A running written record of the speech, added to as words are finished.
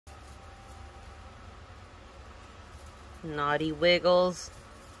Naughty Wiggles.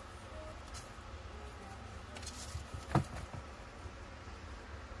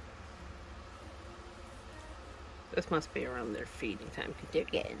 This must be around their feeding time because they're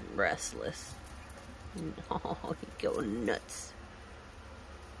getting restless. Oh, you go nuts.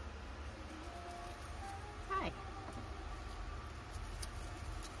 Hi.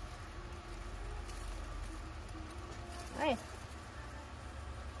 Hi.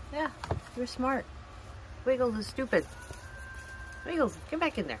 Yeah, you're smart. Wiggles is stupid. Wiggles, get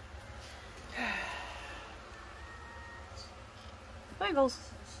back in there. Wiggles.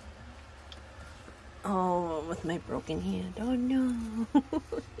 Oh, with my broken hand. Oh no.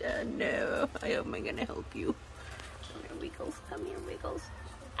 Oh no. How am I gonna help you? Come here, Wiggles. Come here, Wiggles.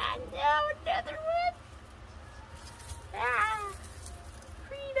 Ah no, another one. Ah,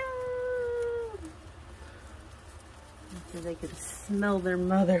 freedom. So they can smell their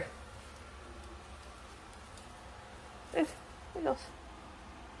mother. Wiggles.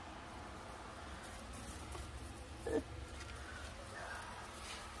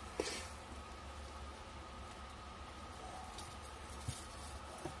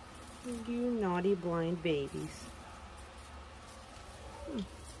 You naughty blind babies.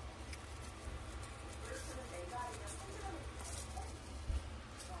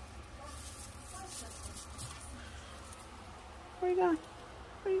 Where you going?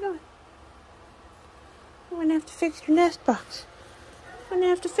 Where you going? I'm gonna have to fix your nest box. I'm gonna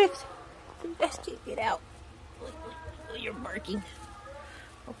have to fix it. Let's get out. Oh, you're barking.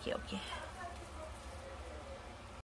 Okay, okay.